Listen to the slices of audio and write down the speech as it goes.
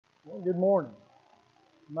Well, good morning.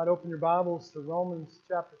 You might open your Bibles to Romans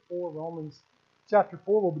chapter 4. Romans chapter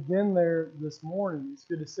 4 will begin there this morning. It's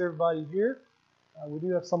good to see everybody here. We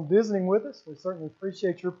do have some visiting with us. We certainly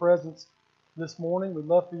appreciate your presence this morning. We'd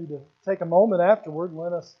love for you to take a moment afterward and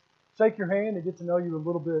let us shake your hand and get to know you a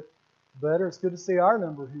little bit better. It's good to see our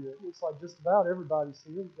number here. It looks like just about everybody's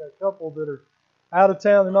here. We've got a couple that are out of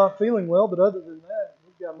town and not feeling well, but other than that,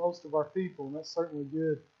 we've got most of our people, and that's certainly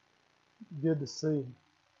good to see.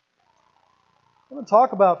 I'm going to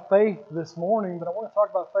talk about faith this morning, but I want to talk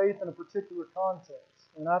about faith in a particular context.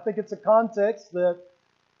 And I think it's a context that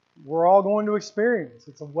we're all going to experience.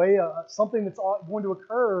 It's a way, something that's going to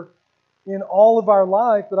occur in all of our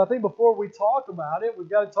life. But I think before we talk about it, we've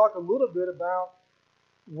got to talk a little bit about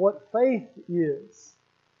what faith is.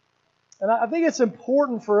 And I think it's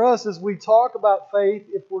important for us as we talk about faith,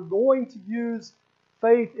 if we're going to use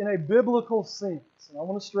faith in a biblical sense. And I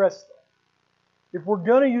want to stress that. If we're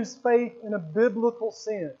going to use faith in a biblical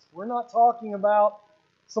sense, we're not talking about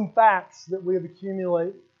some facts that we have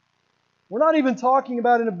accumulated. We're not even talking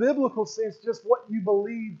about, in a biblical sense, just what you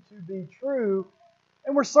believe to be true.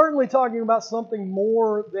 And we're certainly talking about something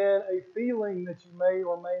more than a feeling that you may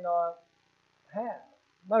or may not have.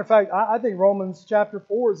 Matter of fact, I think Romans chapter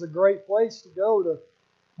 4 is a great place to go to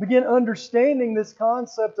begin understanding this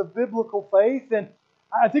concept of biblical faith. And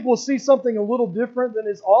I think we'll see something a little different than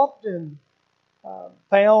is often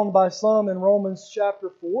found by some in Romans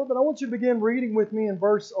chapter 4. But I want you to begin reading with me in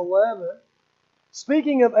verse 11.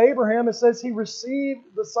 Speaking of Abraham, it says, he received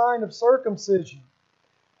the sign of circumcision,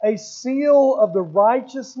 a seal of the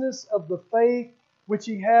righteousness of the faith which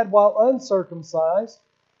he had while uncircumcised,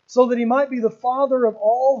 so that he might be the father of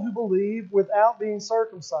all who believe without being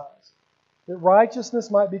circumcised, that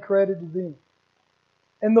righteousness might be credited to them.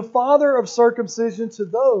 And the father of circumcision to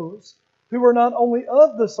those who are not only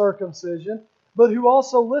of the circumcision, but who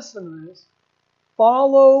also, listen to this,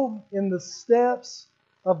 follow in the steps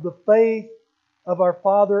of the faith of our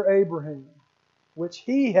father Abraham, which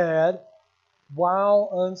he had while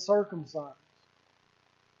uncircumcised.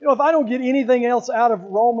 You know, if I don't get anything else out of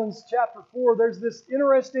Romans chapter 4, there's this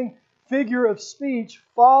interesting figure of speech,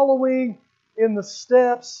 following in the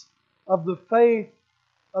steps of the faith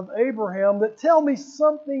of Abraham, that tell me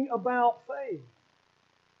something about faith.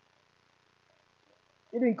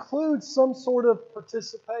 It includes some sort of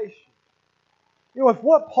participation. You know, if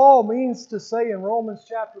what Paul means to say in Romans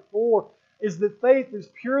chapter 4 is that faith is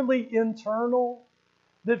purely internal,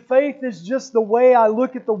 that faith is just the way I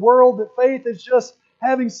look at the world, that faith is just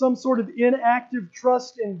having some sort of inactive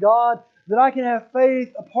trust in God, that I can have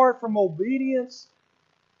faith apart from obedience.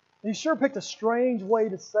 He sure picked a strange way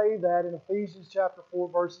to say that in Ephesians chapter 4,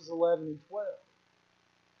 verses 11 and 12.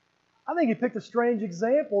 I think he picked a strange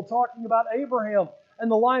example talking about Abraham and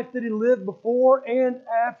the life that he lived before and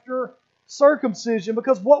after circumcision,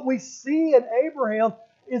 because what we see in Abraham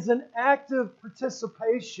is an active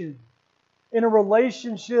participation in a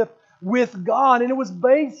relationship with God, and it was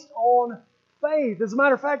based on faith. As a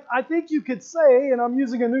matter of fact, I think you could say, and I'm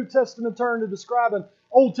using a New Testament term to describe an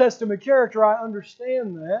Old Testament character, I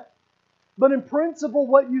understand that, but in principle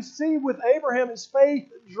what you see with Abraham is faith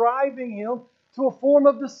driving him to a form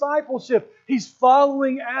of discipleship. He's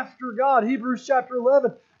following after God. Hebrews chapter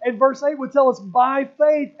 11 and verse 8 would tell us, by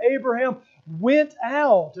faith Abraham went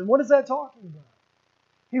out. And what is that talking about?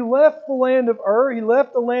 He left the land of Ur, he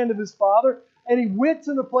left the land of his father, and he went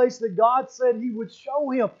to the place that God said he would show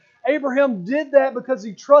him. Abraham did that because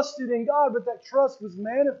he trusted in God, but that trust was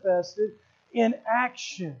manifested in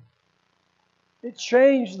action. It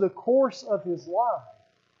changed the course of his life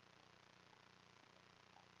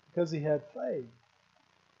because he had faith.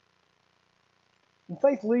 And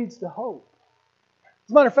faith leads to hope.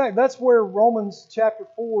 As a matter of fact, that's where Romans chapter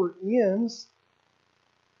 4 ends.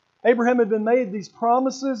 Abraham had been made these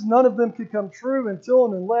promises. None of them could come true until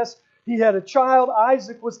and unless he had a child.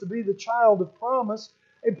 Isaac was to be the child of promise.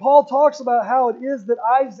 And Paul talks about how it is that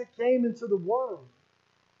Isaac came into the world.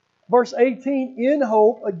 Verse 18, in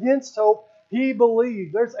hope, against hope, he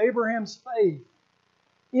believed. There's Abraham's faith.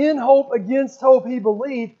 In hope, against hope, he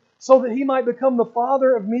believed, so that he might become the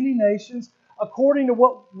father of many nations, according to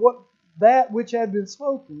what that which had been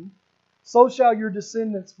spoken, so shall your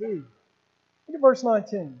descendants be. Look at verse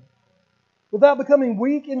 19. Without becoming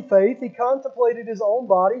weak in faith, he contemplated his own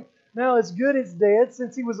body, now as good as dead,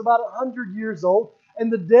 since he was about 100 years old,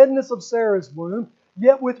 and the deadness of Sarah's womb.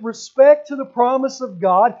 Yet with respect to the promise of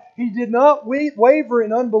God, he did not waver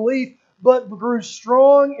in unbelief, but grew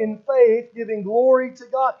strong in faith, giving glory to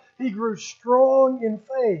God. He grew strong in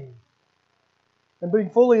faith. And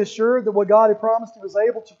being fully assured that what God had promised he was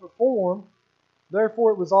able to perform,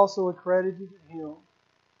 therefore it was also accredited to him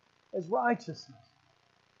as righteousness.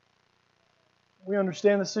 We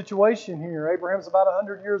understand the situation here. Abraham's about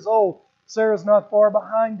 100 years old. Sarah's not far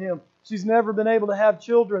behind him. She's never been able to have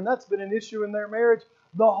children. That's been an issue in their marriage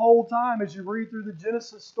the whole time as you read through the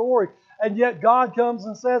Genesis story. And yet God comes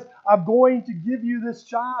and says, I'm going to give you this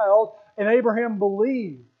child. And Abraham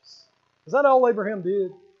believes. Is that all Abraham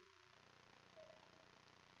did?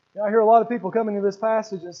 I hear a lot of people coming to this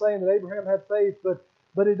passage and saying that Abraham had faith,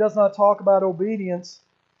 but it does not talk about obedience.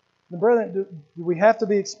 And brethren, do we have to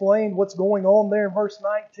be explained what's going on there in verse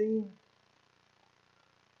 19?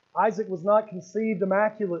 Isaac was not conceived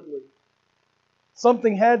immaculately.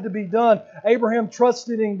 Something had to be done. Abraham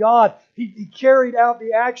trusted in God. He carried out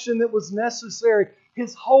the action that was necessary.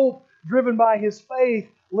 His hope, driven by his faith,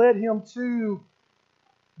 led him to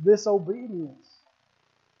this obedience.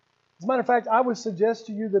 As a matter of fact, I would suggest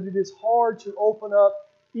to you that it is hard to open up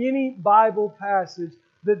any Bible passage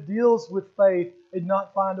that deals with faith and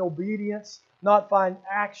not find obedience, not find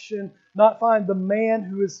action, not find the man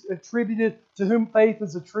who is attributed, to whom faith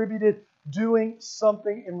is attributed, doing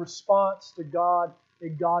something in response to God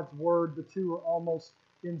and God's Word. The two are almost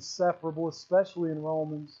inseparable, especially in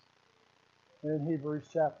Romans and in Hebrews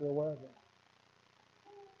chapter 11.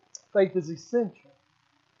 Faith is essential.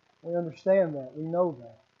 We understand that. We know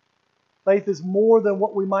that. Faith is more than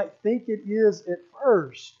what we might think it is at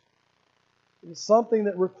first. It is something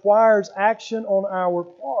that requires action on our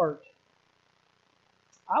part.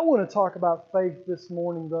 I want to talk about faith this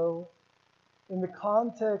morning, though, in the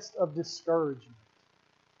context of discouragement.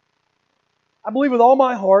 I believe with all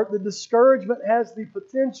my heart that discouragement has the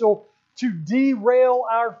potential to derail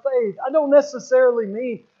our faith. I don't necessarily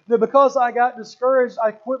mean that because I got discouraged,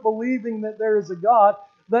 I quit believing that there is a God.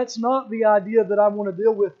 That's not the idea that I want to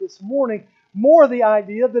deal with this morning. More the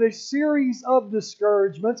idea that a series of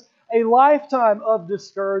discouragements, a lifetime of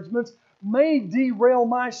discouragements, may derail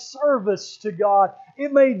my service to God.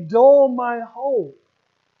 It may dull my hope.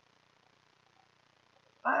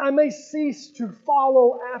 I may cease to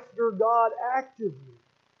follow after God actively.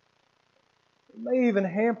 It may even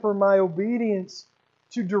hamper my obedience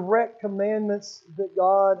to direct commandments that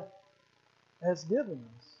God has given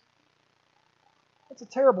us. That's a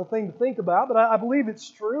terrible thing to think about, but I believe it's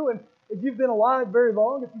true. And if you've been alive very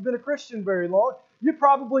long, if you've been a Christian very long, you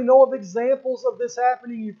probably know of examples of this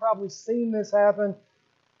happening. You've probably seen this happen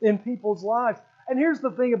in people's lives. And here's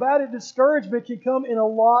the thing about it, discouragement can come in a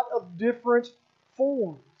lot of different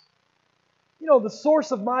forms. You know, the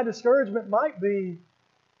source of my discouragement might be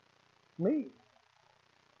me.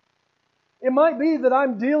 It might be that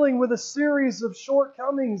I'm dealing with a series of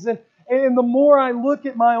shortcomings, and the more I look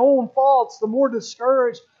at my own faults, the more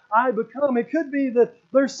discouraged I become. It could be that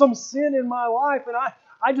there's some sin in my life, and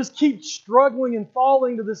I just keep struggling and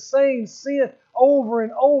falling to the same sin over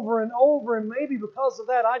and over and over, and maybe because of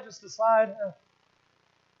that I just decide,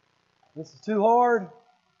 this is too hard.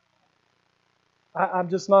 I'm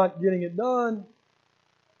just not getting it done.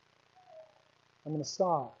 I'm going to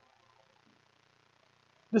stop.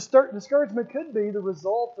 Discouragement could be the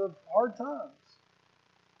result of hard times,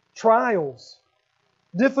 trials,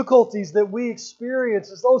 difficulties that we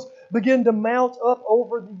experience as those begin to mount up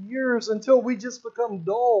over the years until we just become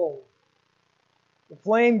dull. The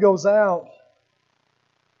flame goes out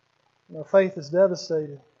and our faith is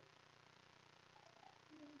devastated.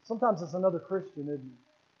 Sometimes it's another Christian, isn't it?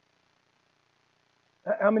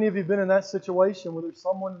 How many of you have been in that situation where there's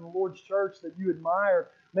someone in the Lord's church that you admire?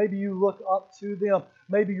 Maybe you look up to them.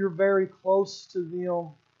 Maybe you're very close to them.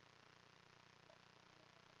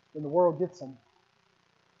 And the world gets them.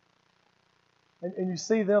 And you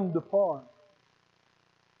see them depart.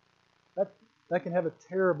 That can have a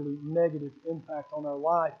terribly negative impact on our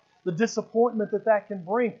life. The disappointment that can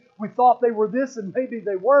bring. We thought they were this and maybe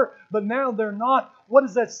they were, but now they're not. What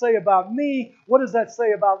does that say about me? What does that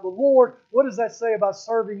say about the Lord? What does that say about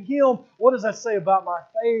serving Him? What does that say about my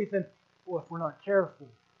faith? And well, if we're not careful,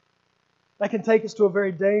 that can take us to a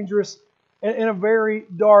very dangerous and a very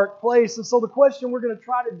dark place. And so the question we're going to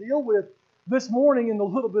try to deal with this morning in the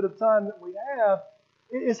little bit of time that we have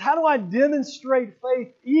is, how do I demonstrate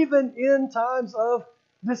faith even in times of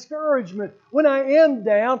discouragement? When I am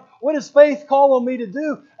down, what does faith call on me to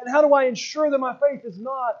do? And how do I ensure that my faith is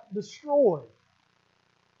not destroyed?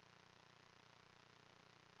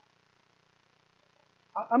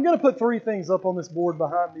 I'm going to put three things up on this board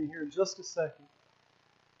behind me here in just a second.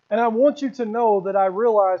 And I want you to know that I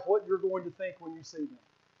realize what you're going to think when you see them.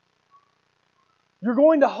 You're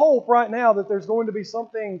going to hope right now that there's going to be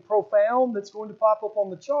something profound that's going to pop up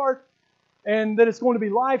on the chart, and that it's going to be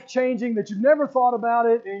life-changing, that you've never thought about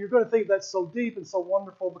it, and you're going to think that's so deep and so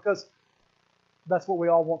wonderful, because that's what we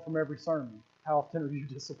all want from every sermon. How often are you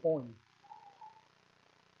disappointed?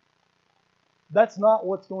 That's not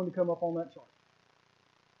what's going to come up on that chart.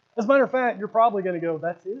 As a matter of fact, you're probably going to go,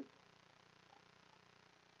 that's it?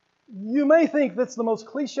 You may think that's the most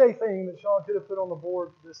cliche thing that Sean could have put on the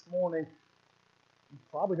board this morning. You're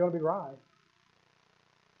probably going to be right.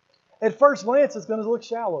 At first glance, it's going to look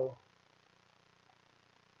shallow.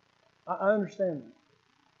 I understand that.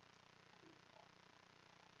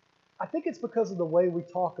 I think it's because of the way we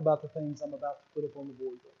talk about the things I'm about to put up on the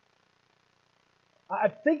board. I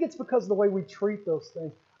think it's because of the way we treat those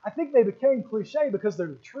things. I think they became cliche because they're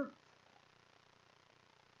the truth.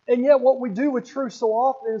 And yet what we do with truth so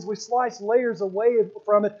often is we slice layers away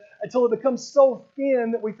from it until it becomes so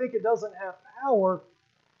thin that we think it doesn't have power.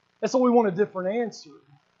 And so we want a different answer.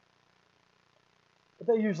 But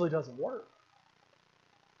that usually doesn't work.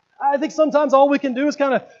 I think sometimes all we can do is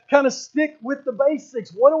kind of stick with the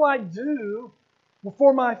basics. What do I do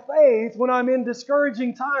for my faith when I'm in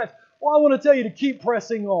discouraging times? Well, I want to tell you to keep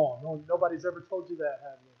pressing on. Oh, nobody's ever told you that,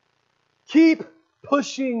 have they? Keep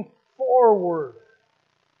pushing forward.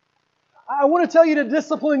 I want to tell you to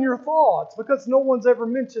discipline your thoughts because no one's ever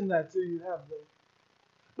mentioned that to you, have they?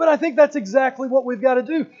 But I think that's exactly what we've got to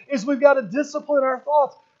do, is we've got to discipline our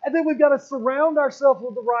thoughts, and then we've got to surround ourselves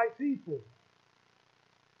with the right people.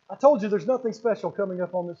 I told you there's nothing special coming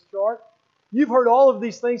up on this chart. You've heard all of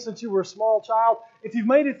these things since you were a small child. If you've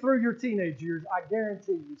made it through your teenage years, I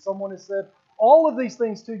guarantee you someone has said all of these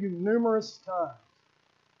things to you numerous times.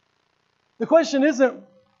 The question isn't,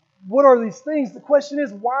 what are these things? The question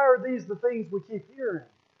is, why are these the things we keep hearing?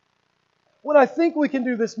 What I think we can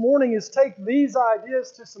do this morning is take these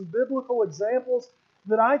ideas to some biblical examples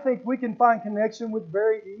that I think we can find connection with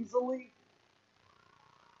very easily.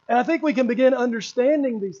 And I think we can begin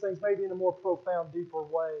understanding these things maybe in a more profound, deeper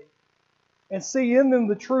way and see in them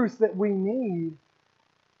the truth that we need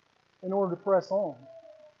in order to press on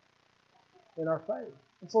in our faith.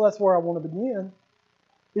 And so that's where I want to begin,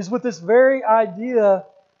 is with this very idea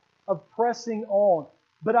of pressing on.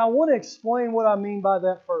 But I want to explain what I mean by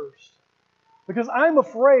that first. Because I'm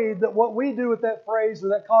afraid that what we do with that phrase or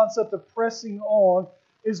that concept of pressing on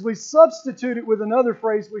is we substitute it with another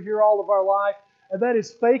phrase we hear all of our life, and that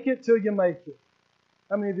is fake it till you make it.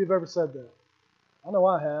 How many of you have ever said that? I know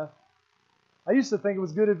I have. I used to think it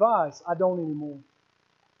was good advice. I don't anymore.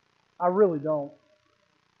 I really don't.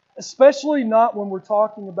 Especially not when we're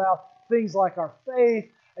talking about things like our faith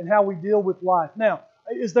and how we deal with life. Now,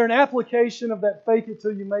 is there an application of that fake it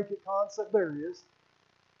till you make it concept? There is.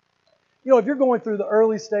 You know, if you're going through the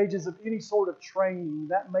early stages of any sort of training,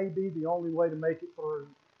 that may be the only way to make it through.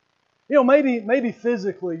 You know, maybe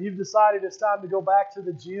physically, you've decided it's time to go back to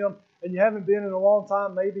the gym and you haven't been in a long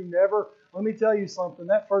time, maybe never. Let me tell you something,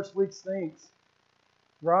 that first week stinks,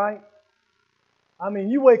 right? I mean,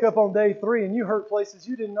 you wake up on day 3 and you hurt places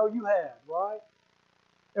you didn't know you had, right?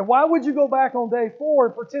 And why would you go back on day 4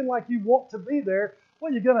 and pretend like you want to be there?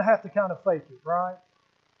 Well, you're going to have to kind of fake it, right?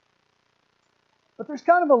 But there's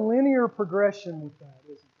kind of a linear progression with that,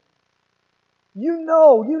 isn't there? You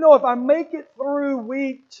know, if I make it through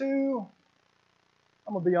week 2,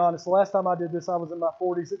 I'm going to be honest, the last time I did this, I was in my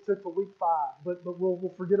 40s. It took to week 5, but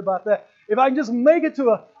we'll forget about that. If I can just make it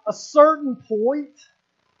to a certain point,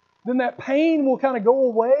 then that pain will kind of go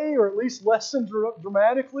away or at least lessen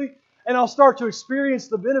dramatically, and I'll start to experience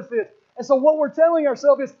the benefits. And so what we're telling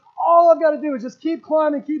ourselves is, all I've got to do is just keep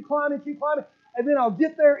climbing, and then I'll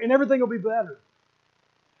get there and everything will be better.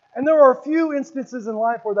 And there are a few instances in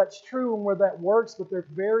life where that's true and where that works, but they're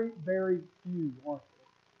very, very few, aren't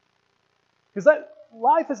they? Because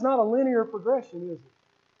life is not a linear progression, is it?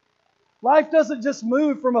 Life doesn't just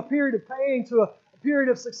move from a period of pain to a period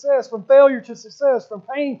of success, from failure to success, from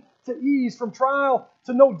pain to ease, from trial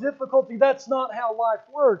to no difficulty. That's not how life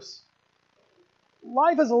works.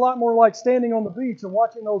 Life is a lot more like standing on the beach and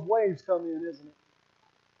watching those waves come in, isn't it?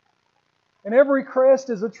 And every crest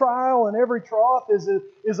is a trial, and every trough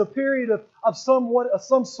is a period of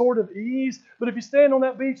some sort of ease. But if you stand on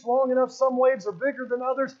that beach long enough, some waves are bigger than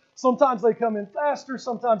others. Sometimes they come in faster,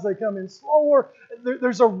 sometimes they come in slower.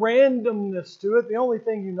 There's a randomness to it. The only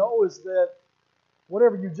thing you know is that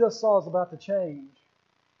whatever you just saw is about to change.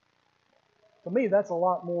 To me, that's a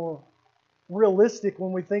lot more realistic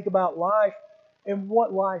when we think about life and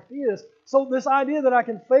what life is. So this idea that I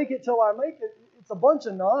can fake it till I make it, it's a bunch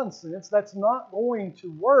of nonsense. That's not going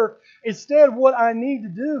to work. Instead, what I need to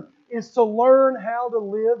do is to learn how to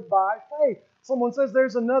live by faith. Someone says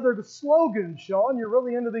there's another slogan, Sean. You're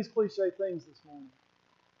really into these cliche things this morning.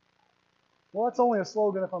 Well, that's only a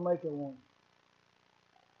slogan if I make it one.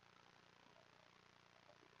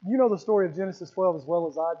 You know the story of Genesis 12 as well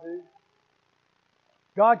as I do.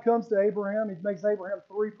 God comes to Abraham. He makes Abraham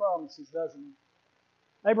 3 promises, doesn't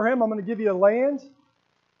he? Abraham, I'm going to give you a land.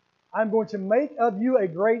 I'm going to make of you a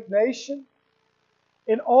great nation.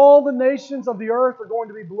 And all the nations of the earth are going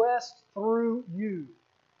to be blessed through you.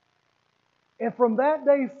 And from that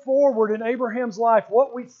day forward in Abraham's life,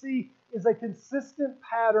 what we see is a consistent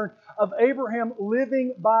pattern of Abraham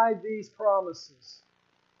living by these promises.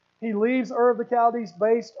 He leaves Ur of the Chaldees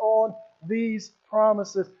based on these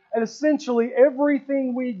promises. And essentially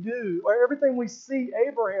everything we do, or everything we see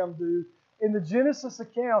Abraham do in the Genesis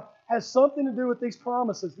account has something to do with these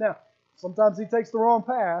promises. Now, sometimes he takes the wrong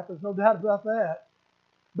path. There's no doubt about that.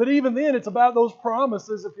 But even then, it's about those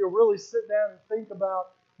promises if you really sit down and think about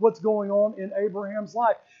what's going on in Abraham's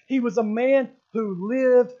life. He was a man who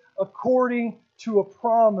lived according to a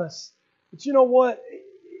promise. But you know what?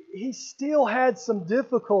 He still had some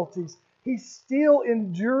difficulties. He still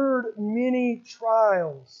endured many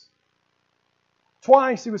trials.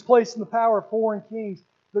 Twice he was placed in the power of foreign kings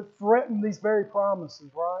that threatened these very promises,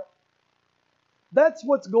 right? That's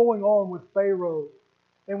what's going on with Pharaoh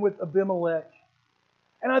and with Abimelech.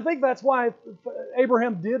 And I think that's why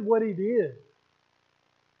Abraham did what he did.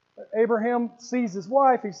 Abraham sees his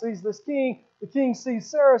wife, he sees this king. The king sees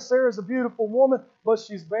Sarah. Sarah's a beautiful woman, but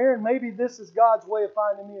she's barren. Maybe this is God's way of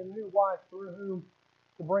finding me a new wife through whom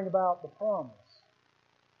to bring about the promise.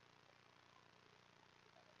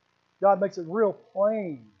 God makes it real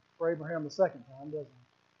plain for Abraham the second time, doesn't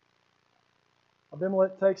he?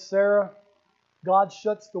 Abimelech takes Sarah. God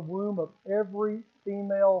shuts the womb of every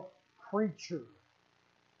female creature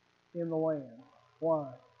in the land. Why?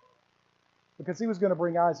 Because he was going to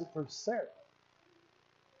bring Isaac through Sarah.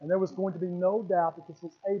 And there was going to be no doubt that this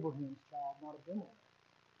was Abraham's child, not Abimelech.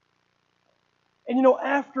 And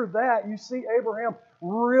after that, you see Abraham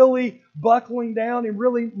really buckling down and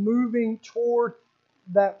really moving toward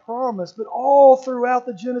that promise. But all throughout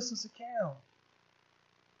the Genesis account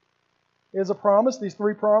is a promise, these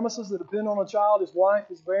 3 promises that depend on a child. His wife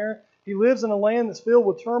is barren. He lives in a land that's filled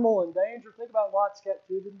with turmoil and danger. Think about Lot's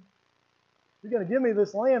captivity. You're going to give me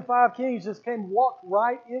this land. 5 kings just came and walked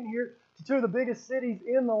right in here to 2 of the biggest cities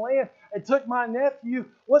in the land and took my nephew.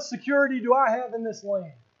 What security do I have in this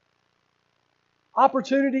land?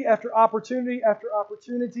 Opportunity after opportunity after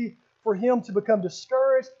opportunity for him to become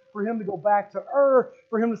discouraged, for him to go back to Ur,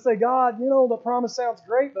 for him to say, God, the promise sounds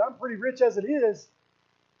great, but I'm pretty rich as it is.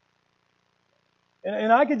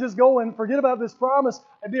 And I could just go and forget about this promise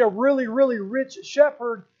and be a really, really rich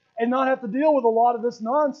shepherd and not have to deal with a lot of this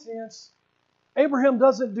nonsense. Abraham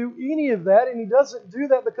doesn't do any of that, and he doesn't do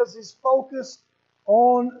that because he's focused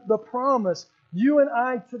on the promise. You and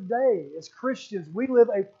I today, as Christians, we live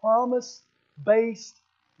a promise-based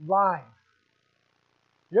life.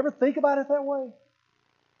 You ever think about it that way?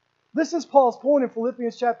 This is Paul's point in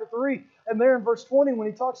Philippians chapter 3, and there in verse 20 when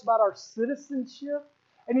he talks about our citizenship,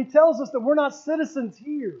 and he tells us that we're not citizens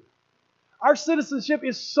here. Our citizenship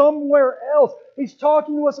is somewhere else. He's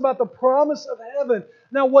talking to us about the promise of heaven.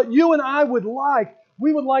 Now, what you and I would like,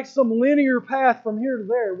 we would like some linear path from here to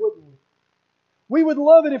there, wouldn't we? We would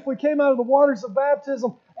love it if we came out of the waters of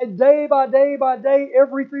baptism and day by day by day,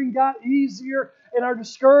 everything got easier and our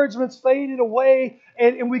discouragements faded away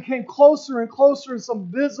and we came closer and closer in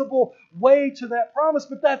some visible way to that promise.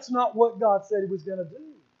 But that's not what God said He was going to do.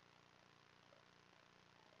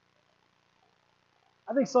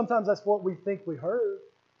 I think sometimes that's what we think we heard.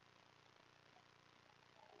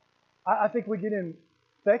 I think we get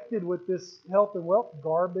infected with this health and wealth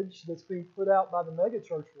garbage that's being put out by the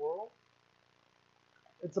megachurch world.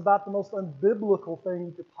 It's about the most unbiblical thing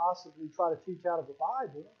you could possibly try to teach out of the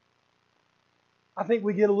Bible. I think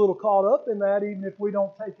we get a little caught up in that even if we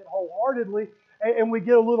don't take it wholeheartedly. And we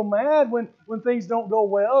get a little mad when things don't go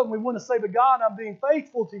well. And we want to say, but God, I'm being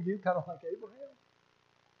faithful to you, kind of like Abraham.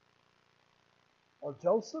 Or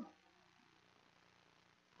Joseph,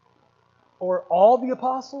 or all the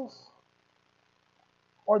apostles,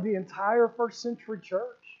 or the entire first century church.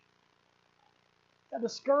 That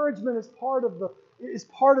discouragement is part of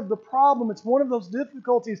the problem. It's one of those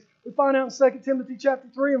difficulties. We find out in 2 Timothy chapter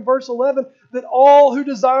 3 and verse 11 that all who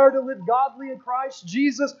desire to live godly in Christ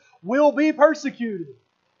Jesus will be persecuted.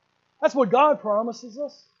 That's what God promises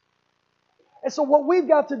us. And so what we've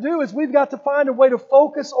got to do is we've got to find a way to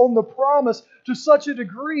focus on the promise to such a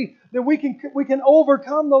degree that we can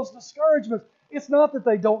overcome those discouragements. It's not that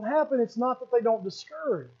they don't happen. It's not that they don't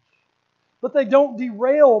discourage. But they don't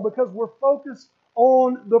derail because we're focused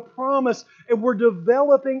on the promise and we're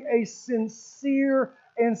developing a sincere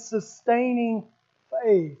and sustaining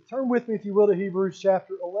faith. Turn with me, if you will, to Hebrews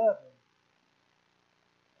chapter 11.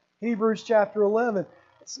 Hebrews chapter 11.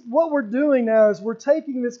 It what we're doing now is we're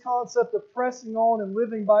taking this concept of pressing on and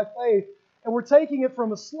living by faith, and we're taking it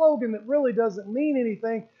from a slogan that really doesn't mean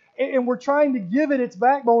anything, and we're trying to give it its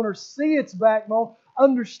backbone or see its backbone,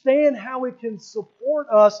 understand how it can support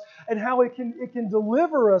us and how it can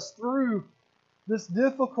deliver us through this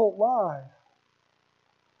difficult life.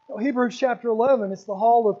 Hebrews chapter 11, it's the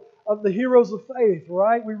hall of the heroes of faith,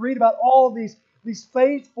 right? We read about all of these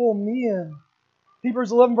faithful men.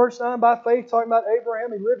 Hebrews 11 verse 9, by faith, talking about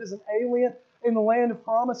Abraham, he lived as an alien in the land of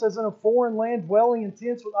promise, as in a foreign land, dwelling in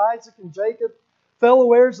tents with Isaac and Jacob,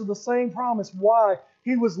 fellow heirs of the same promise. Why?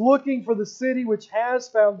 He was looking for the city which has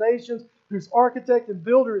foundations, whose architect and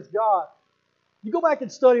builder is God. You go back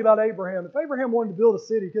and study about Abraham. If Abraham wanted to build a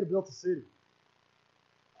city, he could have built a city.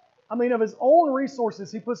 I mean, of his own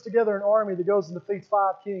resources, he puts together an army that goes and defeats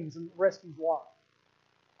 5 kings and rescues Lot.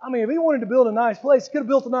 I mean, if he wanted to build a nice place, he could have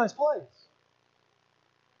built a nice place.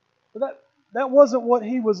 But that wasn't what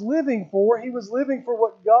he was living for. He was living for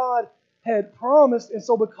what God had promised. And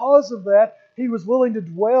so because of that, he was willing to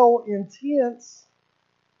dwell in tents.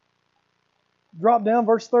 Drop down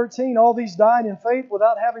verse 13. All these died in faith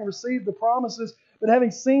without having received the promises, but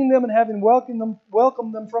having seen them and having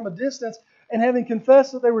welcomed them from a distance, and having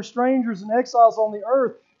confessed that they were strangers and exiles on the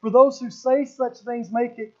earth. For those who say such things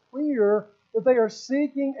make it clear that they are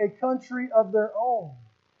seeking a country of their own.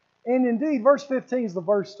 And indeed, verse 15 is the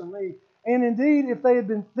verse to me. And indeed, if they had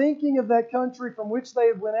been thinking of that country from which they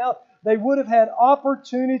had went out, they would have had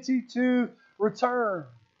opportunity to return.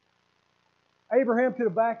 Abraham could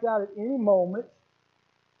have backed out at any moment.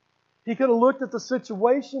 He could have looked at the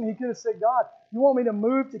situation. He could have said, God, you want me to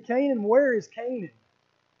move to Canaan? Where is Canaan?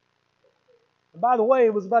 And by the way,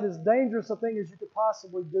 it was about as dangerous a thing as you could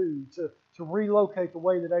possibly do to relocate the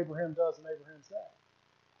way that Abraham does in Abraham's day.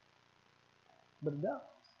 But he does.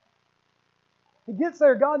 He gets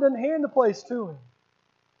there, God doesn't hand the place to him.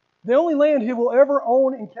 The only land he will ever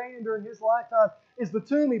own in Canaan during his lifetime is the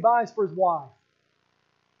tomb he buys for his wife.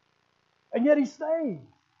 And yet he stays.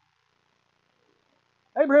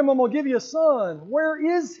 Abraham, I'm going to give you a son.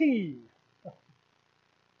 Where is he?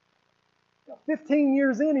 15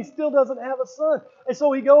 years in, he still doesn't have a son. And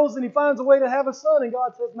so he goes and he finds a way to have a son. And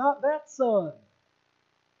God says, not that son.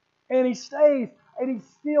 And he stays. And he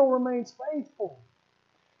still remains faithful.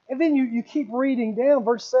 And then you keep reading down,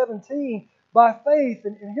 verse 17, by faith.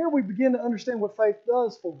 And here we begin to understand what faith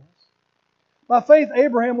does for us. By faith,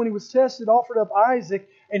 Abraham, when he was tested, offered up Isaac,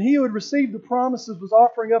 and he who had received the promises was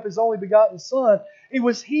offering up his only begotten son. It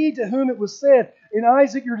was he to whom it was said, in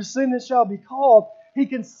Isaac your descendants shall be called. He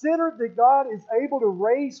considered that God is able to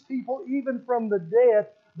raise people even from the dead,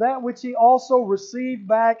 that which he also received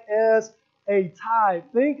back as a tithe.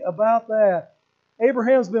 Think about that.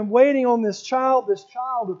 Abraham's been waiting on this child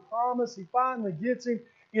of promise. He finally gets him.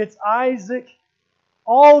 It's Isaac.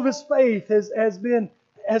 All of his faith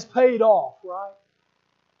has paid off, right?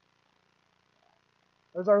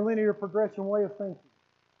 There's our linear progression way of thinking.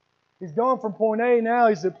 He's gone from point A, now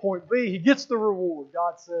he's at point B. He gets the reward.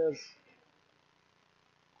 God says,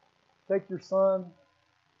 take your son,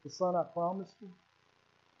 the son I promised you,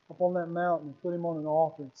 up on that mountain and put him on an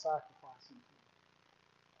altar and sacrifice him.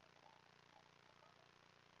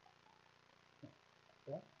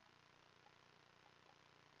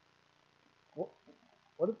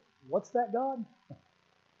 What's that, God?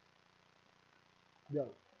 Go.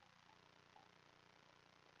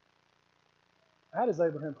 How does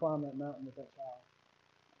Abraham climb that mountain with that child?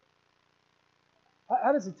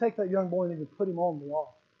 How does he take that young boy and even put him on the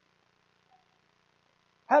altar?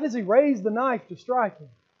 How does he raise the knife to strike him?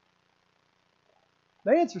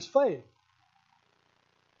 The answer is faith.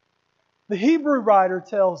 The Hebrew writer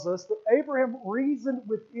tells us that Abraham reasoned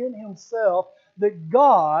within himself that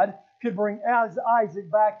God could bring Isaac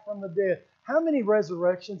back from the dead. How many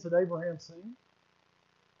resurrections had Abraham seen?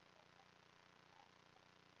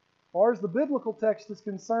 As far as the biblical text is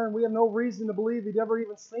concerned, we have no reason to believe he'd ever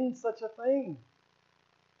even seen such a thing.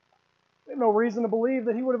 We have no reason to believe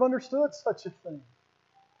that he would have understood such a thing.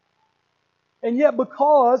 And yet,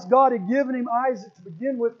 because God had given him Isaac to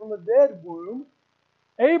begin with from the dead womb,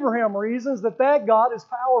 Abraham reasons that God is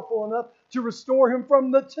powerful enough to restore him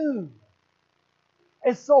from the tomb.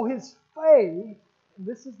 And so his faith, and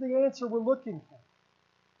this is the answer we're looking for.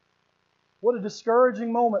 What a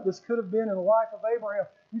discouraging moment this could have been in the life of Abraham.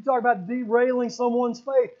 You talk about derailing someone's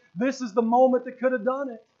faith. This is the moment that could have done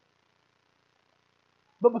it.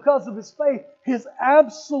 But because of his faith, his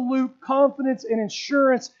absolute confidence and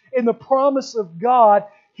assurance in the promise of God,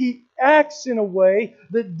 he acts in a way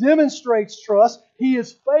that demonstrates trust. He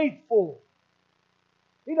is faithful.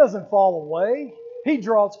 He doesn't fall away. He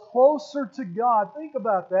draws closer to God. Think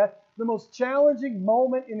about that. the most challenging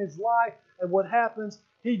moment in his life. And what happens?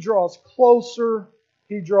 He draws closer.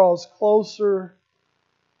 He draws closer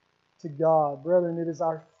to God. Brethren, it is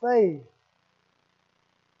our faith.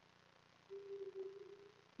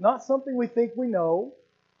 Not something we think we know.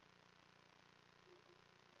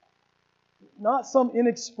 Not some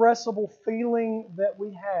inexpressible feeling that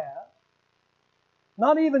we have.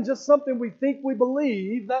 Not even just something we think we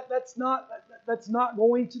believe. That's not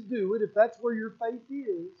going to do it if that's where your faith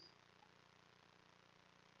is.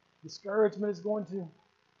 Discouragement is going to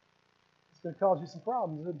cause you some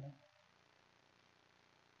problems, isn't it?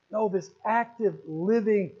 No, this active,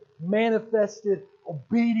 living, manifested,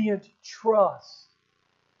 obedient trust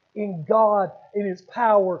in God, in His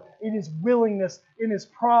power, in His willingness, in His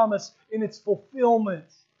promise, in its fulfillment.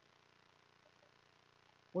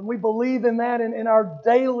 When we believe in that and our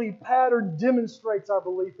daily pattern demonstrates our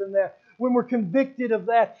belief in that, when we're convicted of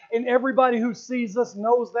that and everybody who sees us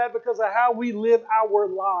knows that because of how we live our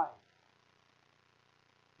life,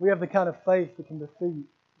 we have the kind of faith that can defeat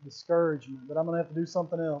discouragement. But I'm going to have to do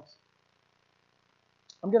something else.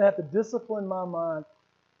 I'm going to have to discipline my mind.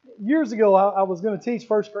 Years ago, I was going to teach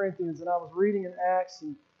 1 Corinthians, and I was reading in Acts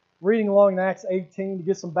and reading along in Acts 18 to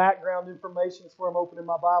get some background information. That's where I'm opening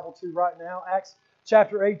my Bible to right now. Acts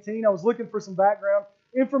chapter 18. I was looking for some background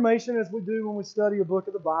information as we do when we study a book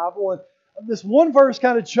of the Bible. And this one verse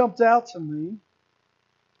kind of jumped out to me.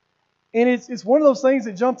 And it's one of those things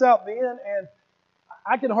that jumped out then, and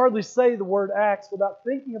I can hardly say the word Acts without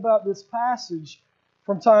thinking about this passage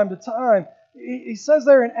from time to time. He says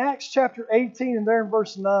there in Acts chapter 18 and there in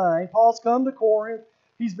verse 9, Paul's come to Corinth.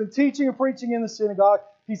 He's been teaching and preaching in the synagogue.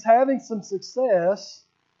 He's having some success.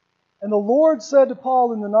 And the Lord said to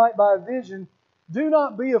Paul in the night by a vision, "Do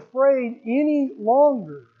not be afraid any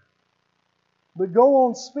longer, but go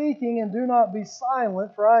on speaking and do not be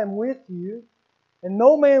silent, for I am with you. And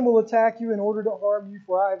no man will attack you in order to harm you,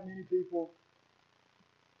 for I have many people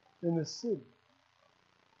in this city."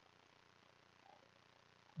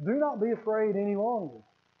 Do not be afraid any longer.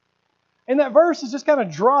 And that verse is just kind of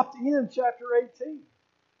dropped in chapter 18.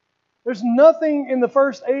 There's nothing in the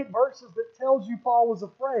first 8 verses that tells you Paul was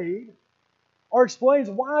afraid or explains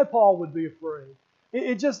why Paul would be afraid.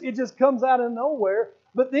 It just comes out of nowhere.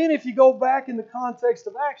 But then if you go back in the context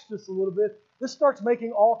of Acts just a little bit, this starts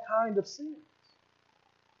making all kind of sense.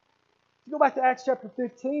 If you go back to Acts chapter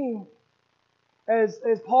 15, as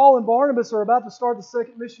Paul and Barnabas are about to start the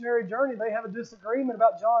second missionary journey, they have a disagreement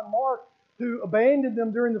about John Mark, who abandoned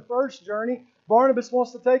them during the first journey. Barnabas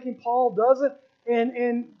wants to take him, Paul doesn't,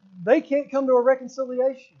 and they can't come to a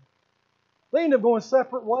reconciliation. They end up going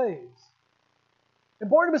separate ways. And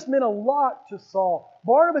Barnabas meant a lot to Saul.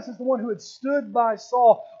 Barnabas is the one who had stood by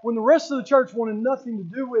Saul when the rest of the church wanted nothing to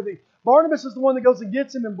do with him. Barnabas is the one that goes and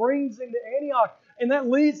gets him and brings him to Antioch. And that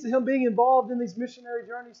leads to him being involved in these missionary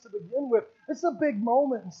journeys to begin with. It's a big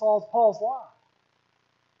moment in Paul's life.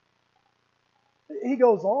 He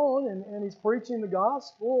goes on and he's preaching the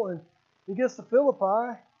gospel and he gets to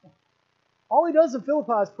Philippi. All he does in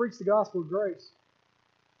Philippi is preach the gospel of grace.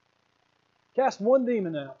 Cast one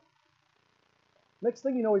demon out. Next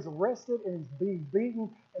thing you know, he's arrested and he's being beaten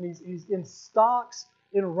and he's in stocks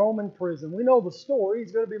in a Roman prison. We know the story.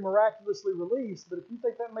 He's going to be miraculously released, but if you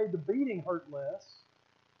think that made the beating hurt less,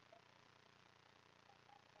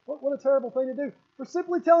 what a terrible thing to do. For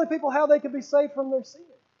simply telling people how they can be saved from their sins.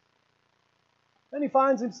 Then he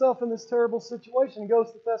finds himself in this terrible situation. He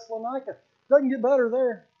goes to Thessalonica. Doesn't get better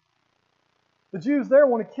there. The Jews there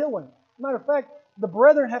want to kill him. Matter of fact, the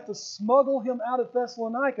brethren have to smuggle him out of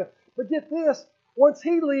Thessalonica. But get this, once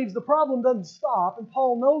he leaves, the problem doesn't stop, and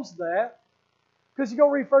Paul knows that. Because you go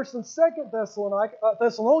read 1st and 2nd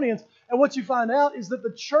Thessalonians, and what you find out is that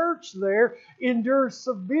the church there endures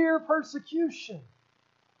severe persecution.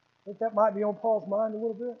 I think that might be on Paul's mind a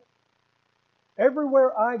little bit.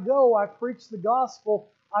 Everywhere I go, I preach the gospel.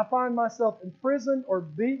 I find myself imprisoned or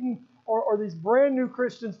beaten, or these brand new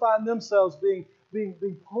Christians find themselves being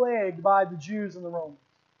plagued by the Jews and the Romans.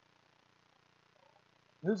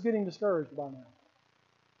 Who's getting discouraged by now?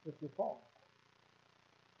 If you're Paul.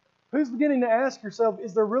 Who's beginning to ask yourself,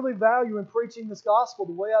 is there really value in preaching this gospel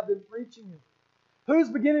the way I've been preaching it? Who's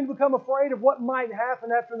beginning to become afraid of what might happen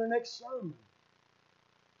after their next sermon?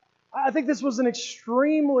 I think this was an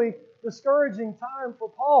extremely discouraging time for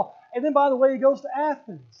Paul. And then, by the way, he goes to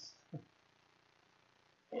Athens.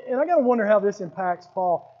 And I got to wonder how this impacts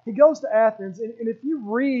Paul. He goes to Athens, and if you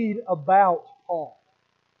read about Paul,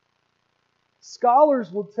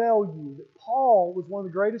 scholars will tell you that Paul was one of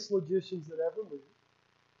the greatest logicians that ever lived.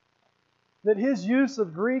 That his use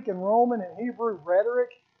of Greek and Roman and Hebrew rhetoric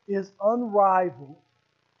is unrivaled.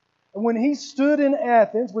 And when he stood in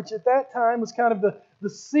Athens, which at that time was kind of the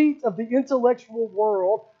seat of the intellectual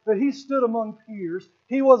world, that he stood among peers,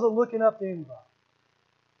 he wasn't looking up to anybody.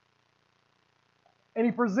 And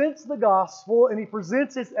he presents the gospel, and he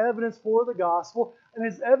presents his evidence for the gospel, and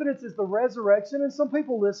his evidence is the resurrection, and some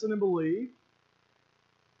people listen and believe,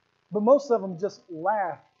 but most of them just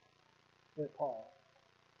laughed at Paul.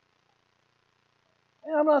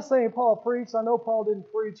 And I'm not saying Paul preached. I know Paul didn't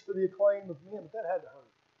preach for the acclaim of men, but that had to hurt.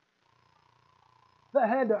 That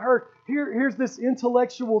had to hurt. Here's this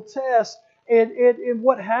intellectual test, and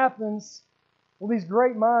what happens? Well, these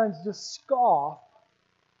great minds just scoff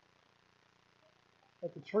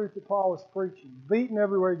at the truth that Paul is preaching. Beaten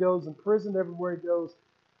everywhere he goes, imprisoned everywhere he goes.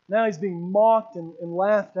 Now he's being mocked and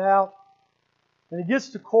laughed out. And he gets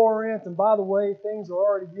to Corinth, and by the way, things are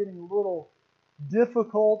already getting a little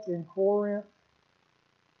difficult in Corinth.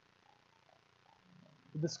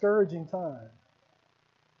 A discouraging time.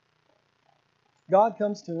 God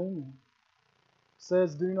comes to him and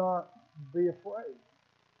says, "Do not be afraid."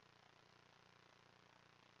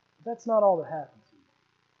 But that's not all that happens.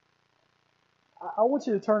 I want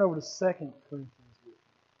you to turn over to 2 Corinthians with me.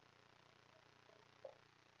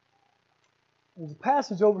 There's a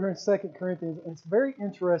passage over here in 2 Corinthians, and it's very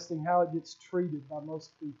interesting how it gets treated by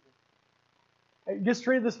most people. It gets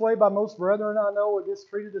treated this way by most brethren I know. It gets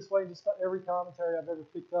treated this way in just about every commentary I've ever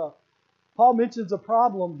picked up. Paul mentions a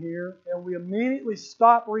problem here, and we immediately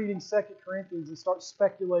stop reading 2 Corinthians and start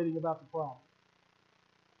speculating about the problem.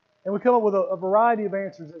 And we come up with a variety of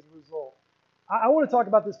answers as a result. I want to talk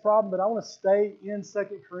about this problem, but I want to stay in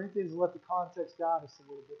 2 Corinthians and let the context guide us a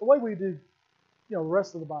little bit, the way we do, the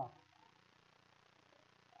rest of the Bible.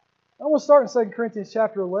 I want to start in 2 Corinthians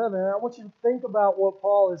chapter 11, and I want you to think about what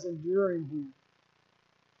Paul is enduring here.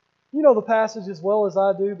 You know the passage as well as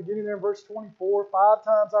I do, beginning there in verse 24. 5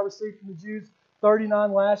 times I received from the Jews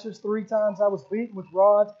 39 lashes. 3 times I was beaten with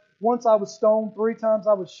rods. Once I was stoned. 3 times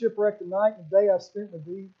I was shipwrecked. A night and a day I spent in the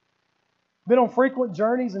deep. Been on frequent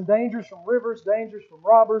journeys and dangers from rivers, dangers from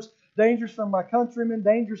robbers, dangers from my countrymen,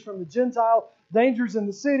 dangers from the Gentile, dangers in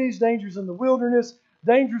the cities, dangers in the wilderness,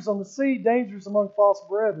 dangers on the sea, dangers among false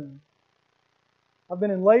brethren. I've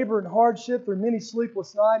been in labor and hardship through many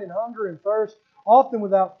sleepless nights and hunger and thirst, often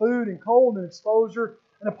without food and cold and exposure.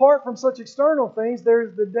 And apart from such external things, there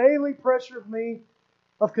is the daily pressure of me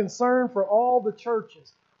of concern for all the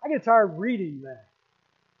churches. I get tired reading that.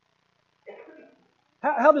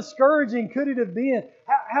 How discouraging could it have been?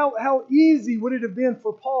 How easy would it have been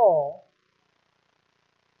for Paul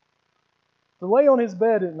to lay on his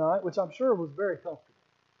bed at night, which I'm sure was very comfortable,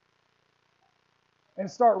 and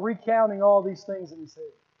start recounting all these things in his head.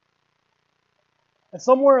 And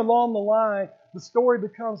somewhere along the line, the story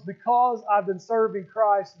becomes, because I've been serving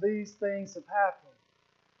Christ, these things have happened.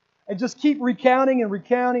 And just keep recounting and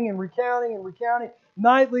recounting and recounting and recounting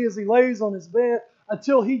nightly as he lays on his bed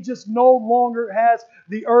until he just no longer has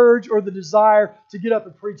the urge or the desire to get up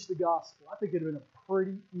and preach the gospel. I think it would have been a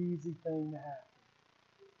pretty easy thing to happen.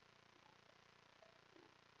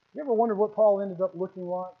 You ever wondered what Paul ended up looking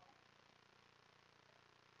like?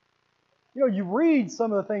 You read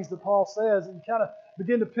some of the things that Paul says, and you kind of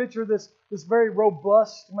begin to picture this very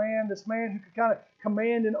robust man, this man who could kind of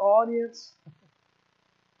command an audience.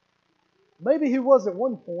 Maybe he was at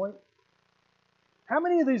one point. How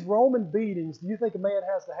many of these Roman beatings do you think a man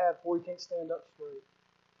has to have before he can't stand up straight?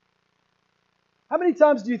 How many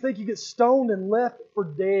times do you think you get stoned and left for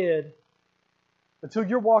dead until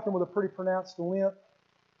you're walking with a pretty pronounced limp?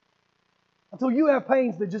 Until you have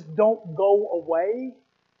pains that just don't go away?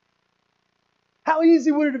 How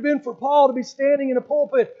easy would it have been for Paul to be standing in a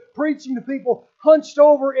pulpit preaching to people hunched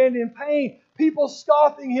over and in pain, people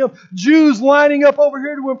scoffing him, Jews lining up over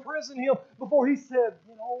here to imprison him, before he said,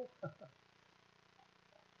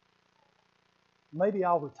 maybe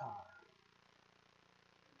I'll retire.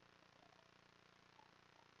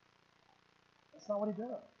 That's not what he does.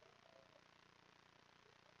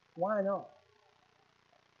 Why not?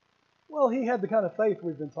 Well, he had the kind of faith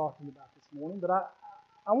we've been talking about this morning, but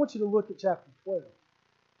I want you to look at chapter 12.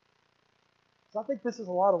 Because I think this is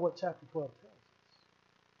a lot of what chapter 12 tells us.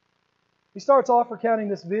 He starts off recounting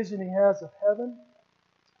this vision he has of heaven.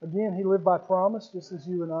 Again, he lived by promise, just as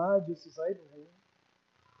you and I, just as Abraham.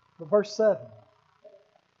 But verse 7.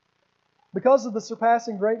 Because of the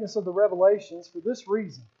surpassing greatness of the revelations, for this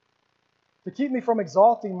reason, to keep me from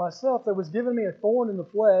exalting myself, there was given me a thorn in the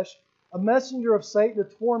flesh, a messenger of Satan to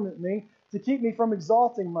torment me, to keep me from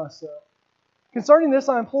exalting myself. Concerning this,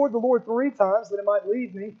 I implored the Lord 3 times that it might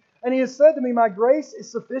leave me, and He has said to me, my grace is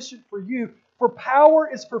sufficient for you, For power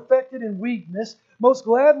is perfected in weakness. Most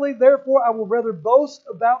gladly, therefore, I will rather boast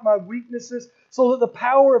about my weaknesses, so that the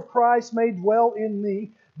power of Christ may dwell in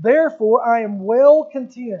me. Therefore, I am well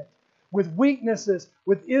content with weaknesses,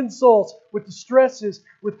 with insults, with distresses,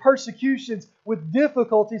 with persecutions, with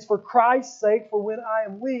difficulties for Christ's sake. For when I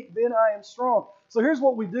am weak, then I am strong. So here's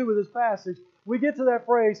what we do with this passage. We get to that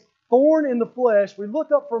phrase, thorn in the flesh. We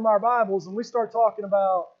look up from our Bibles and we start talking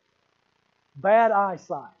about bad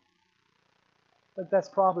eyesight. I think that's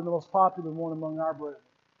probably the most popular one among our brethren.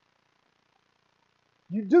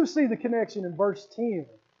 You do see the connection in verse 10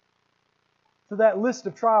 to that list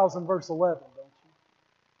of trials in verse 11, don't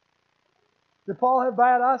you? Did Paul have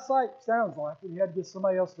bad eyesight? Sounds like it. He had to get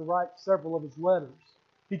somebody else to write several of his letters.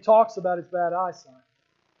 He talks about his bad eyesight.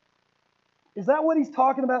 Is that what he's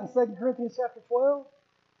talking about in 2 Corinthians chapter 12?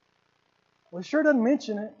 Well, he sure doesn't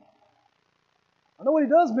mention it. I know what he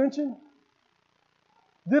does mention.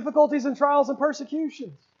 Difficulties and trials and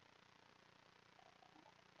persecutions.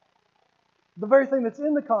 The very thing that's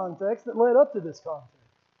in the context that led up to this context.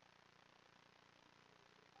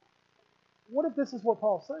 What if this is what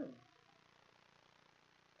Paul's saying?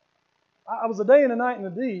 I was a day and a night in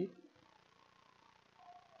the deep,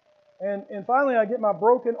 and finally I get my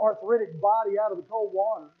broken arthritic body out of the cold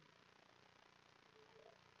water.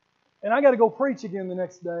 And I got to go preach again the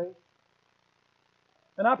next day.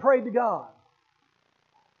 And I prayed to God.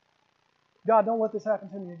 God, don't let this happen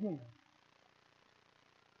to me again.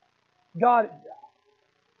 God,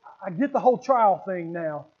 I get the whole trial thing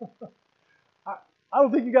now. I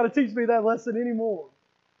don't think you got to teach me that lesson anymore.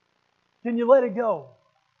 Can you let it go?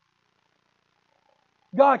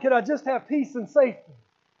 God, can I just have peace and safety?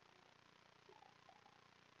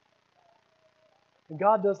 And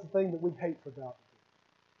God does the thing that we hate for God to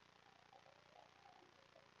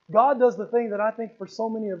do. God does the thing that I think for so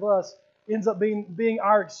many of us ends up being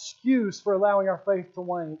our excuse for allowing our faith to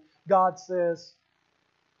wane. God says,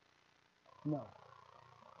 no.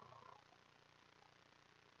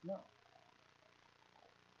 No.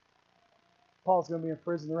 Paul's going to be in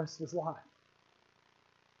prison the rest of his life.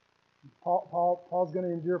 Paul's going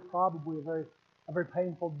to endure probably a very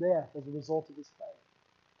painful death as a result of his faith.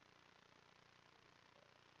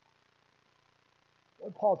 What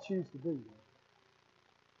did Paul choose to do?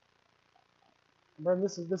 Remember,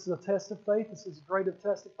 this is a test of faith. This is as great a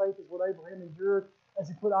test of faith as what Abraham endured as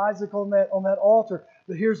he put Isaac on that altar.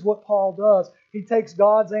 But here's what Paul does. He takes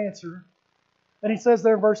God's answer, and he says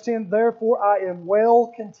there in verse 10, therefore I am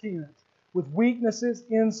well content with weaknesses,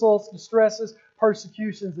 insults, distresses,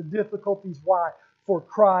 persecutions, and difficulties. Why? For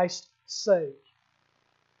Christ's sake.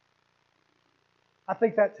 I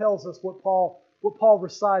think that tells us what Paul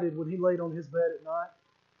recited when he laid on his bed at night.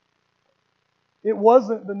 It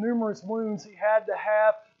wasn't the numerous wounds he had to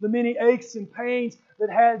have, the many aches and pains that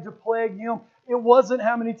had to plague him. It wasn't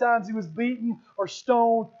how many times he was beaten or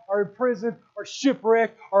stoned or imprisoned or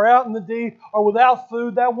shipwrecked or out in the deep or without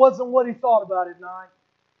food. That wasn't what he thought about at night.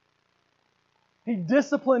 He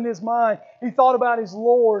disciplined his mind. He thought about his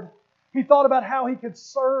Lord. He thought about how he could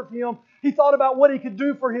serve Him. He thought about what he could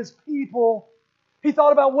do for his people. He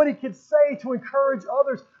thought about what he could say to encourage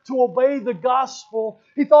others to obey the gospel.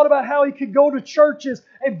 He thought about how he could go to churches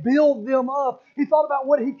and build them up. He thought about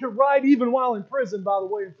what he could write even while in prison, by the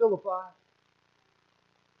way, in Philippi.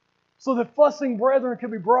 So that fussing brethren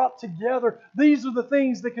could be brought together. These are the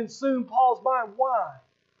things that consume Paul's mind. Why?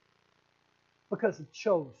 Because he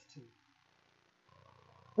chose to.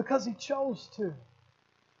 Because he chose to.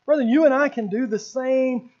 Brethren, you and I can do the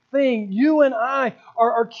same thing. You and I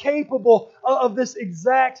are capable of this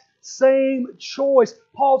exact same choice.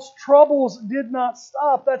 Paul's troubles did not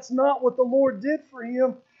stop. That's not what the Lord did for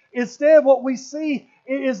him. Instead, what we see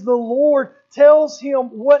is the Lord tells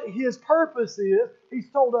him what His purpose is. He's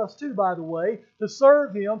told us too, by the way, to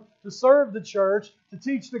serve Him, to serve the church, to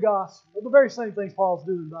teach the gospel. The very same things Paul's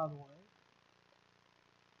doing, by the way.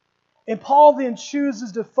 And Paul then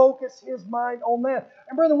chooses to focus his mind on that.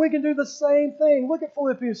 And brethren, we can do the same thing. Look at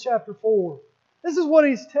Philippians chapter 4. This is what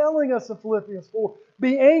he's telling us in Philippians 4.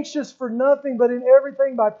 Be anxious for nothing, but in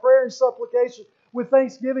everything by prayer and supplication, with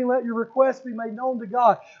thanksgiving let your requests be made known to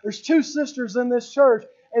God. There's two sisters in this church,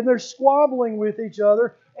 and they're squabbling with each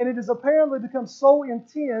other, and it has apparently become so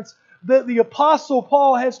intense that the Apostle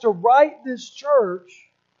Paul has to write this church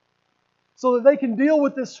so that they can deal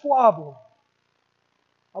with this squabbling.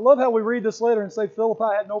 I love how we read this letter and say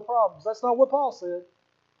Philippi had no problems. That's not what Paul said.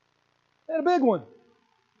 They had a big one.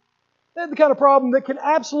 They had the kind of problem that can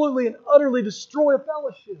absolutely and utterly destroy a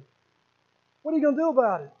fellowship. What are you going to do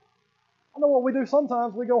about it? I know what we do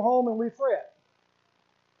sometimes. We go home and we fret.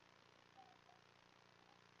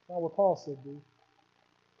 Not what Paul said, dude.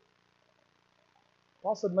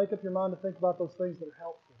 Paul said, make up your mind to think about those things that are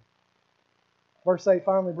helpful. Verse 8,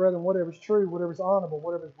 finally, brethren, whatever is true, whatever is honorable,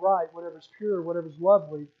 whatever is right, whatever is pure, whatever is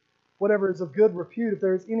lovely, whatever is of good repute, if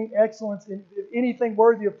there is any excellence, if anything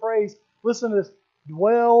worthy of praise, listen to this,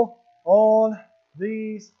 dwell on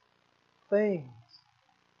these things.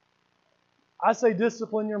 I say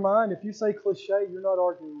discipline your mind. If you say cliche, you're not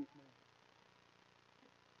arguing with me.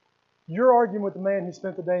 You're arguing with the man who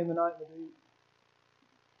spent the day and the night in the deep.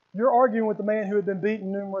 You're arguing with the man who had been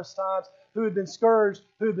beaten numerous times, who had been scourged,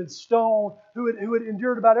 who had been stoned, who had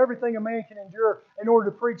endured about everything a man can endure in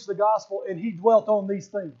order to preach the gospel, and he dwelt on these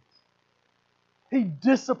things. He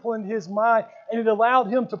disciplined his mind, and it allowed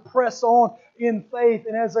him to press on in faith,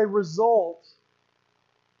 and as a result,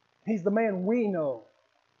 he's the man we know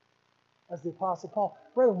as the Apostle Paul.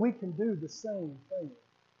 Brother, we can do the same thing.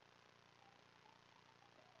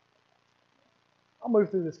 I'll move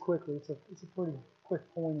through this quickly. It's a pretty quick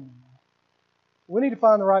point. We need to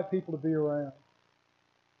find the right people to be around.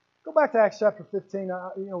 Go back to Acts chapter 15.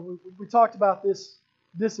 We talked about this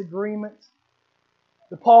disagreement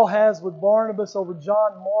that Paul has with Barnabas over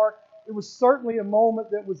John Mark. It was certainly a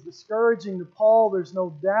moment that was discouraging to Paul. There's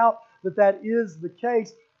no doubt that is the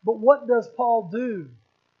case. But what does Paul do?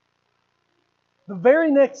 The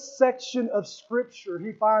very next section of Scripture,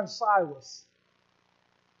 he finds Silas.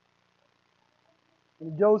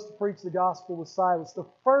 And he goes to preach the gospel with Silas. The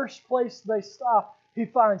first place they stop, he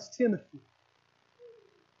finds Timothy.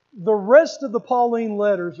 The rest of the Pauline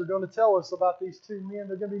letters are going to tell us about these two men.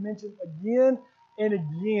 They're going to be mentioned again and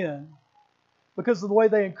again because of the way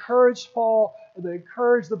they encouraged Paul and they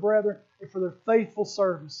encouraged the brethren and for their faithful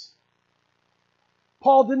service.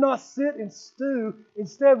 Paul did not sit and stew.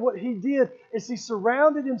 Instead, what he did is he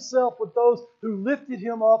surrounded himself with those who lifted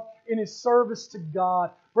him up in his service to God.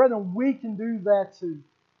 Brethren, we can do that too.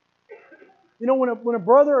 You know, when a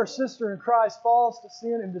brother or sister in Christ falls to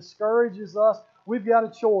sin and discourages us, we've got a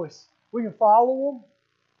choice. We can follow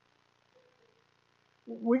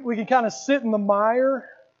them. We can kind of sit in the mire.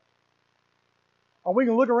 Or we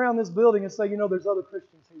can look around this building and say, you know, there's other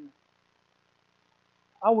Christians here.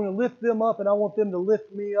 I want to lift them up and I want them to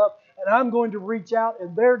lift me up. And I'm going to reach out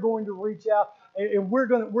and they're going to reach out. And we're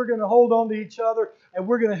going to hold on to each other and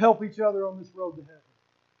we're going to help each other on this road to heaven.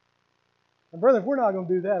 And brother, if we're not going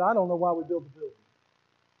to do that, I don't know why we build the building.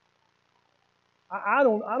 I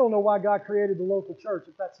don't know why God created the local church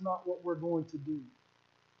if that's not what we're going to do.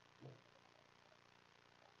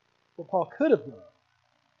 What Paul could have done,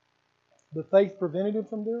 but faith prevented him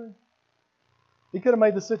from doing. He could have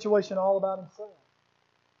made the situation all about himself.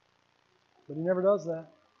 But he never does that.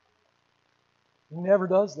 He never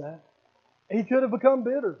does that. He could have become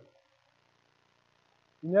bitter.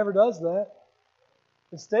 He never does that.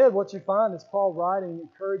 Instead, what you find is Paul writing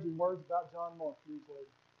encouraging words about John Mark years later.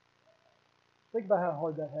 Think about how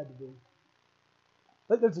hard that had to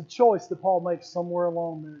be. There's a choice that Paul makes somewhere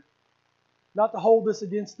along there. Not to hold this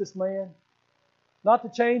against this man. Not to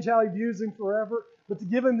change how he views him forever, but to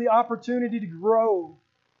give him the opportunity to grow.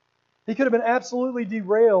 He could have been absolutely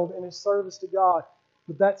derailed in his service to God,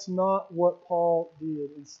 but that's not what Paul did.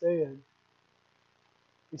 Instead,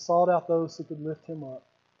 he sought out those who could lift him up.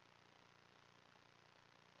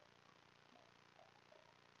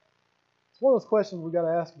 It's one of those questions we've got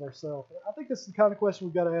to ask of ourselves. I think this is the kind of question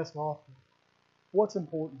we've got to ask often. What's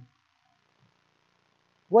important?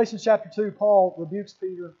 Galatians chapter 2, Paul rebukes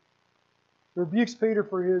Peter. He rebukes Peter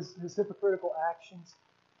for his hypocritical actions.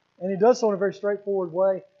 And he does so in a very straightforward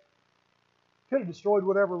way. Could have destroyed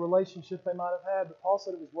whatever relationship they might have had, but Paul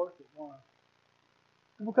said it was worth it. Why?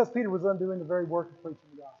 Because Peter was undoing the very work of preaching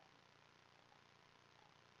the gospel.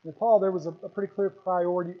 And Paul, there was a pretty clear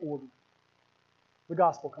priority order. The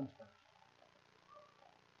gospel comes first.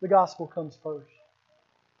 The gospel comes first.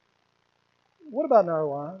 What about in our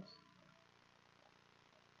lives?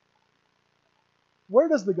 Where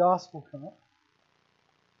does the gospel come?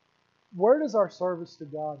 Where does our service to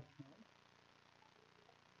God come?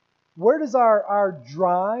 Where does our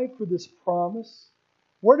drive for this promise,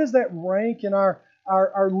 where does that rank in our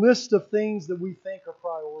list of things that we think are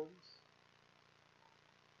priorities?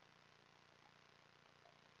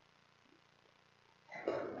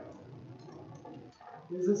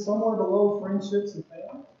 Is it somewhere below friendships and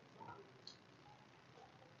family?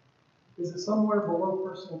 Is it somewhere below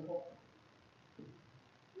personal culture?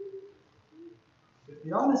 If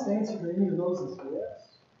the honest answer to any of those is yes,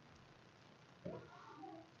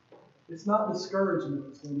 it's not discouragement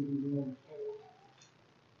that's going to be wrong.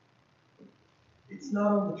 It's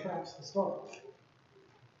not on the tracks to start.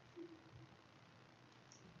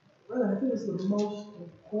 Brother, I think it's the most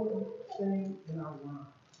important thing in our life.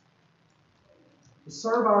 To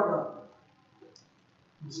serve our God.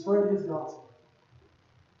 to spread His gospel.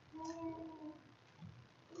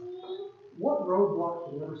 What roadblock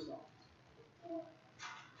could ever stop us?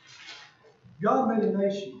 God made a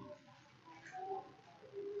nation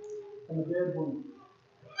from a dead woman,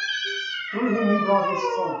 through whom He brought His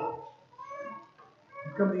Son to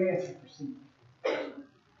become the answer for sin.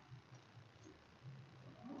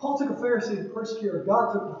 Paul took a Pharisee and persecuted her.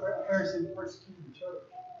 God took a Pharisee and persecuted the church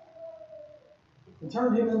and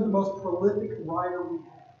turned him into the most prolific writer we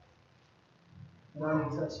have in our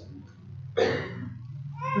New Testament.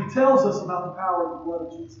 Who tells us about the power of the blood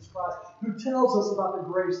of Jesus Christ. Who tells us about the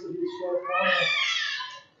grace that He has shed upon us.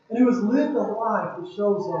 And who has lived a life that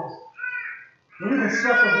shows us that we can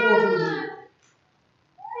suffer horribly,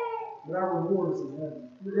 but our reward is in heaven.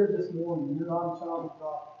 You're here this morning. You're not a child of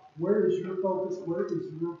God. Where is your focus? Where is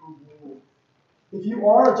your reward? If you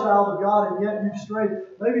are a child of God and yet you've strayed,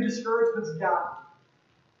 maybe discouragement's got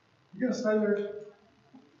you. You're going to stay there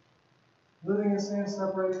living in sin,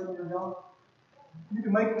 separated from your God. You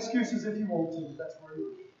can make excuses if you want to, but that's where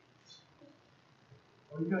you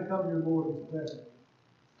are. Or you're going to come to your Lord and say,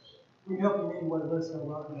 we can help you anyway. Let's go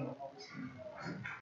right now.